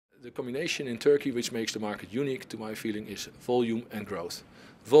The combination in Turkey which makes the market unique, to my feeling, is volume and growth.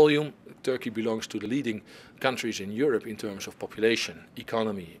 Volume, Turkey belongs to the leading countries in Europe in terms of population,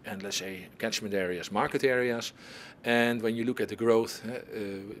 economy and, let's say, catchment areas, market areas. And when you look at the growth,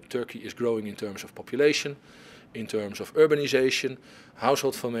 Turkey is growing in terms of population, in terms of urbanization,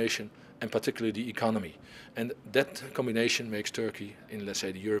 household formation, and particularly the economy. And that combination makes Turkey, in, let's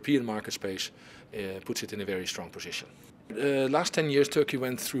say, the European market space, puts it in a very strong position. Last 10 years Turkey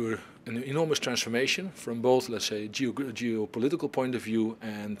went through an enormous transformation from both, let's say, geopolitical point of view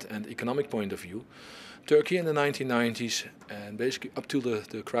and economic point of view. Turkey in the 1990s and basically up to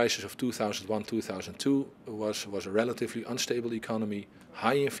the crisis of 2001-2002 was a relatively unstable economy,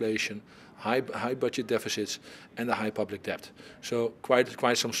 high inflation, high budget deficits and a high public debt. So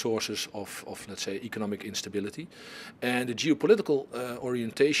quite some sources of let's say, economic instability. And the geopolitical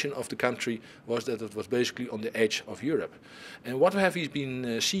orientation of the country was that it was basically on the edge of Europe. And what have we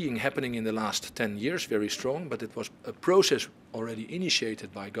been seeing happening in the last 10 years, very strong, but it was a process already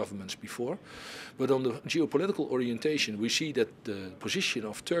initiated by governments before. But on the geopolitical orientation, we see that the position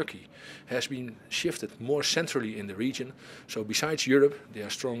of Turkey has been shifted more centrally in the region. So besides Europe, they are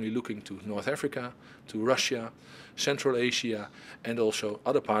strongly looking to North Africa, to Russia, Central Asia, and also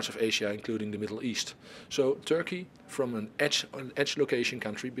other parts of Asia, including the Middle East. So Turkey, from an edge location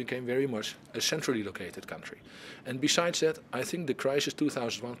country, became very much a centrally located country. And besides that, I think the crisis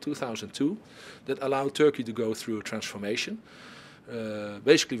 2001-2002 that allowed Turkey to go through a transformation,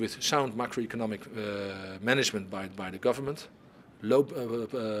 basically with sound macroeconomic management by the government, low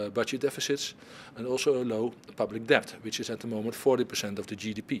budget deficits and also a low public debt, which is at the moment 40% of the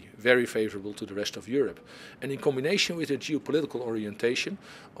GDP, very favorable to the rest of Europe. And in combination with the geopolitical orientation,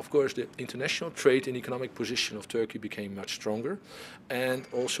 of course the international trade and economic position of Turkey became much stronger, and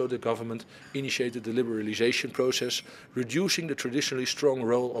also the government initiated the liberalization process, reducing the traditionally strong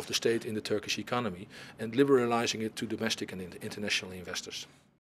role of the state in the Turkish economy and liberalizing it to domestic and international investors.